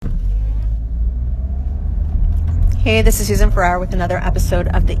Hey, this is Susan Ferrer with another episode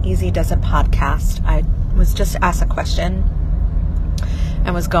of the Easy Does It podcast. I was just asked a question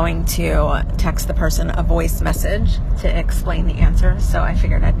and was going to text the person a voice message to explain the answer, so I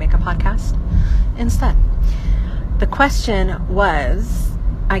figured I'd make a podcast instead. The question was,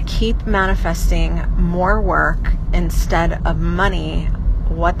 I keep manifesting more work instead of money.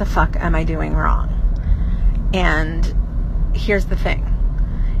 What the fuck am I doing wrong? And here's the thing.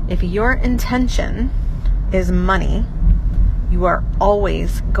 If your intention is money, you are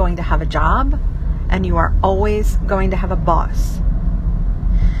always going to have a job and you are always going to have a boss.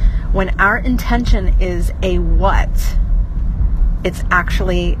 When our intention is a what, it's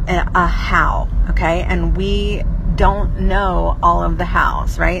actually a how, okay? And we don't know all of the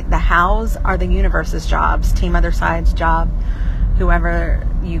hows, right? The hows are the universe's jobs, Team Other Side's job, whoever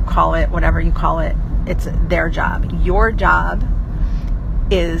you call it, whatever you call it, it's their job. Your job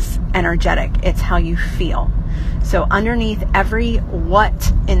is energetic. It's how you feel. So underneath every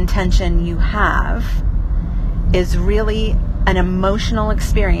what intention you have is really an emotional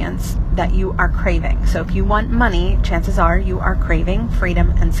experience that you are craving. So if you want money, chances are you are craving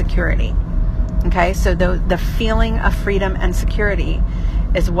freedom and security. Okay, so the feeling of freedom and security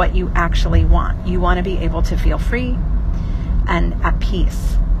is what you actually want. You want to be able to feel free and at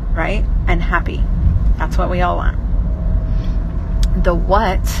peace, right? And happy. That's what we all want. The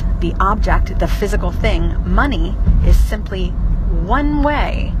what, the object, the physical thing, money, is simply one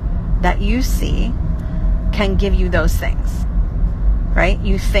way that you see can give you those things, right?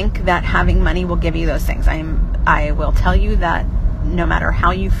 You think that having money will give you those things. I will tell you that no matter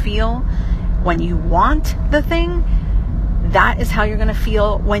how you feel, when you want the thing, that is how you're going to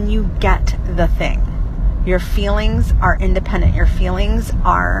feel when you get the thing. Your feelings are independent. Your feelings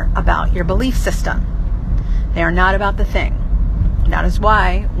are about your belief system. They are not about the thing. That is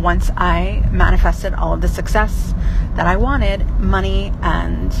why once I manifested all of the success that I wanted, money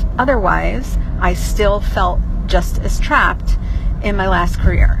and otherwise, I still felt just as trapped in my last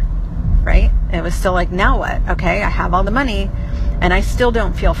career, right? It was still like, now what? Okay, I have all the money and I still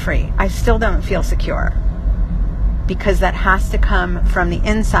don't feel free. I still don't feel secure, because that has to come from the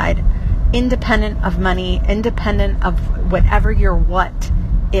inside, independent of money, independent of whatever your what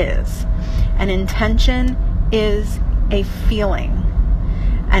is. An intention is a feeling,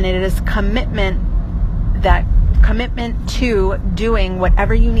 and it is commitment to doing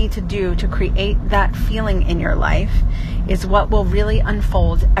whatever you need to do to create that feeling in your life is what will really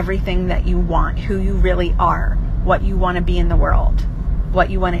unfold everything that you want, who you really are, what you want to be in the world, what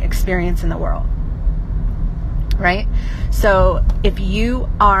you want to experience in the world, right? So if you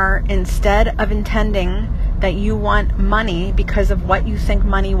are, instead of intending that you want money because of what you think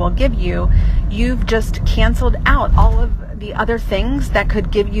money will give you, you've just canceled out all of the other things that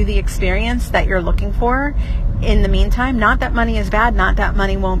could give you the experience that you're looking for in the meantime. Not that money is bad, not that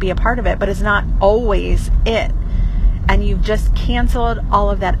money won't be a part of it, but it's not always it. And you've just canceled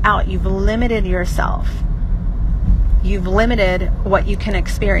all of that out. You've limited yourself. You've limited what you can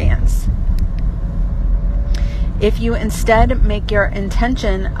experience. If you instead make your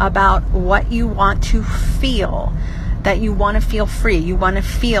intention about what you want to feel, that you want to feel free, you want to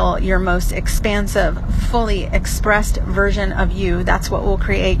feel your most expansive, fully expressed version of you, that's what will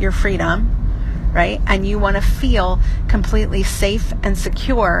create your freedom, right? And you want to feel completely safe and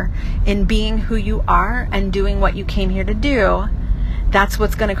secure in being who you are and doing what you came here to do, that's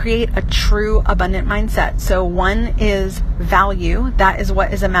what's going to create a true abundant mindset. So one is value. That is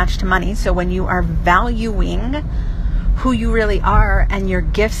what is a match to money. So when you are valuing who you really are and your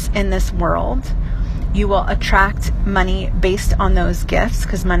gifts in this world, you will attract money based on those gifts,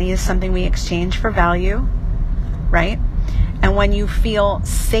 because money is something we exchange for value, right? And when you feel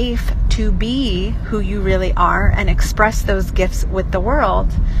safe to be who you really are and express those gifts with the world,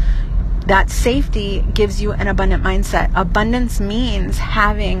 that safety gives you an abundant mindset. Abundance means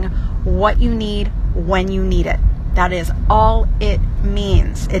having what you need when you need it. That is all it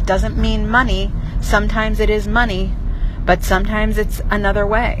means. It doesn't mean money. Sometimes it is money, but sometimes it's another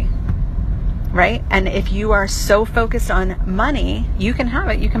way, right? And if you are so focused on money, you can have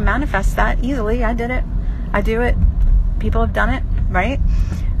it. You can manifest that easily. I did it. I do it. People have done it, right?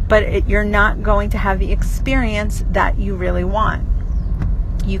 But you're not going to have the experience that you really want.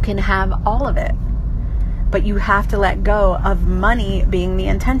 You can have all of it, but you have to let go of money being the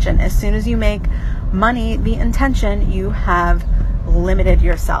intention. As soon as you make money the intention, you have limited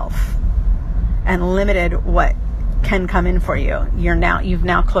yourself and limited what can come in for you. You've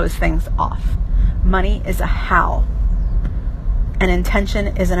now closed things off. Money is a how. An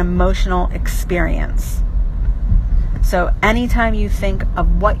intention is an emotional experience. So anytime you think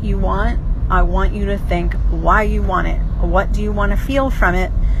of what you want, I want you to think why you want it. What do you want to feel from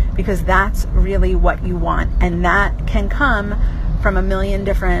it? Because that's really what you want. And that can come from a million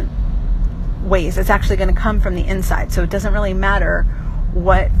different ways. It's actually going to come from the inside. So it doesn't really matter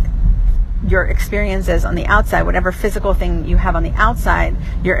what your experience is on the outside. Whatever physical thing you have on the outside,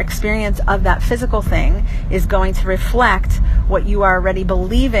 your experience of that physical thing is going to reflect what you are already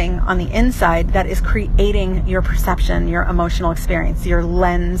believing on the inside, that is creating your perception, your emotional experience, your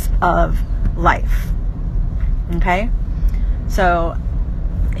lens of life. Okay? So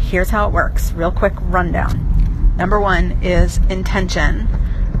here's how it works. Real quick rundown. Number one is intention,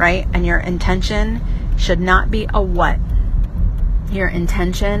 right? And your intention should not be a what. Your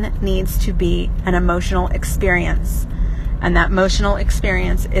intention needs to be an emotional experience. And that emotional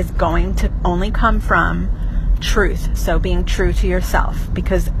experience is going to only come from truth. So being true to yourself.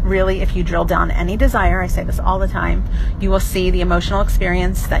 Because really, if you drill down any desire, I say this all the time, you will see the emotional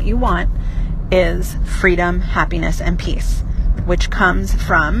experience that you want is freedom, happiness, and peace, which comes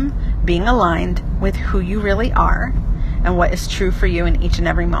from being aligned with who you really are and what is true for you in each and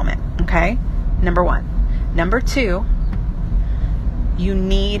every moment. Okay? Number one. Number two, you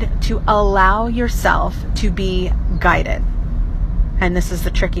need to allow yourself to be guided. And this is the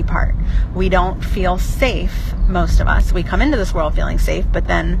tricky part. We don't feel safe, most of us. We come into this world feeling safe, but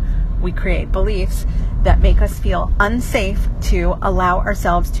then we create beliefs that make us feel unsafe to allow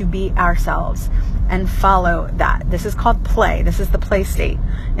ourselves to be ourselves and follow that. This is called play. This is the play state.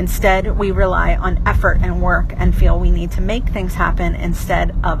 Instead, we rely on effort and work and feel we need to make things happen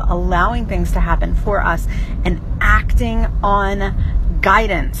instead of allowing things to happen for us and acting on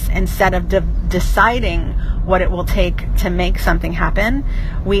guidance instead of deciding what it will take to make something happen.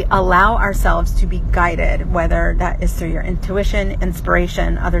 We allow ourselves to be guided, whether that is through your intuition,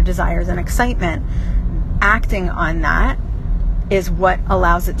 inspiration, other desires, and excitement. Acting on that is what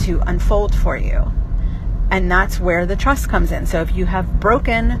allows it to unfold for you. And that's where the trust comes in. So if you have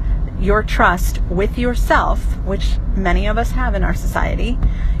broken your trust with yourself, which many of us have in our society,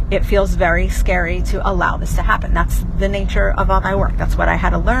 it feels very scary to allow this to happen. That's the nature of all my work. That's what I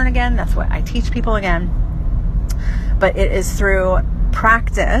had to learn again. That's what I teach people again. But it is through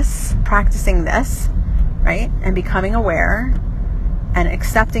practicing this, right? And becoming aware and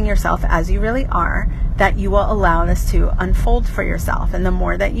accepting yourself as you really are, that you will allow this to unfold for yourself. And the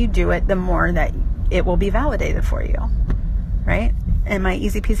more that you do it, the more that it will be validated for you, right? In my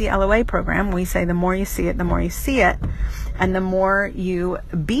Easy Peasy LOA program, we say the more you see it, the more you see it. And the more you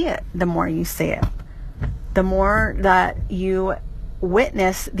be it, the more you see it. The more that you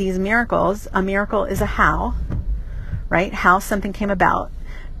witness these miracles, a miracle is a how, right? How something came about.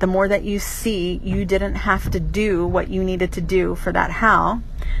 The more that you see you didn't have to do what you needed to do for that how,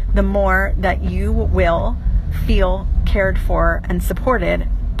 the more that you will feel cared for and supported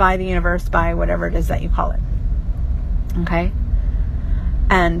by the universe, by whatever it is that you call it. Okay?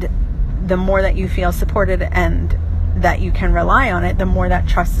 And the more that you feel supported and that you can rely on it, the more that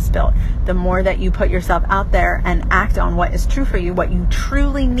trust is built. The more that you put yourself out there and act on what is true for you, what you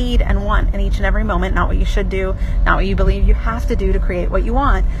truly need and want in each and every moment, not what you should do, not what you believe you have to do to create what you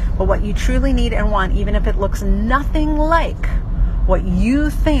want, but what you truly need and want, even if it looks nothing like what you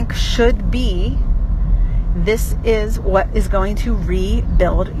think should be. This is what is going to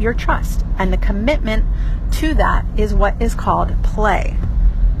rebuild your trust. And the commitment to that is what is called play.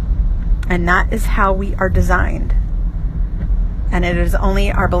 And that is how we are designed. And it is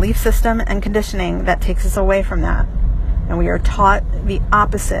only our belief system and conditioning that takes us away from that. And we are taught the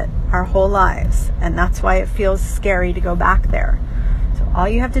opposite our whole lives. And that's why it feels scary to go back there. So all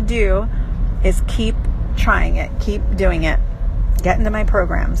you have to do is keep trying it, keep doing it, get into my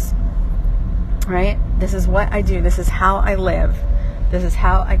programs, right? This is what I do. This is how I live. This is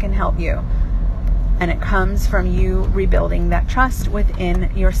how I can help you. And it comes from you rebuilding that trust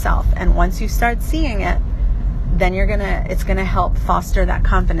within yourself. And once you start seeing it, then it's gonna help foster that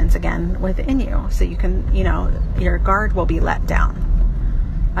confidence again within you. So you can, your guard will be let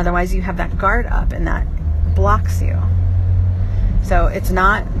down. Otherwise you have that guard up and that blocks you. So it's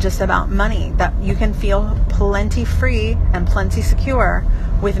not just about money, that you can feel plenty free and plenty secure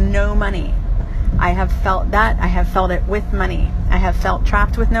with no money. I have felt that. I have felt it with money. I have felt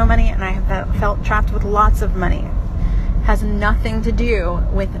trapped with no money, and I have felt trapped with lots of money. It has nothing to do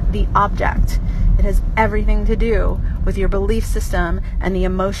with the object. It has everything to do with your belief system and the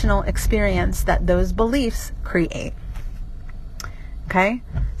emotional experience that those beliefs create. Okay?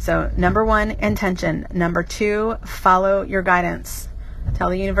 So, number one, intention. Number two, follow your guidance. Tell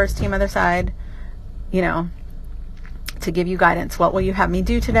the universe, team, other side, to give you guidance. What will you have me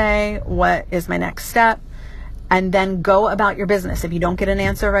do today? What is my next step? and then go about your business. If you don't get an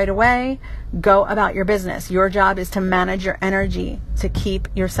answer right away, go about your business. Your job is to manage your energy, to keep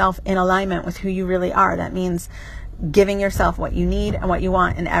yourself in alignment with who you really are. That means giving yourself what you need and what you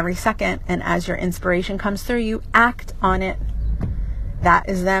want in every second. And as your inspiration comes through, you act on it. That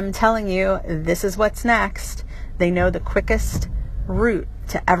is them telling you this is what's next. They know the quickest route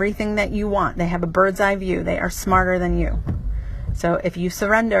to everything that you want. They have a bird's eye view. They are smarter than you. So if you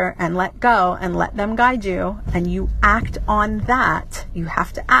surrender and let go and let them guide you and you act on that, you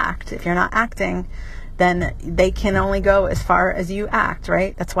have to act. If you're not acting, then they can only go as far as you act,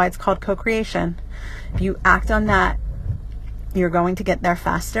 right? That's why it's called co-creation. If you act on that, you're going to get there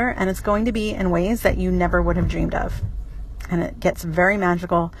faster, and it's going to be in ways that you never would have dreamed of. And it gets very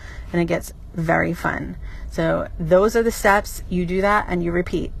magical and it gets very fun. So those are the steps. You do that and you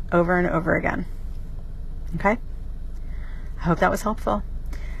repeat over and over again. Okay? I hope that was helpful.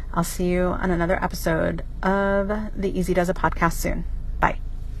 I'll see you on another episode of the Easy Does It podcast soon. Bye.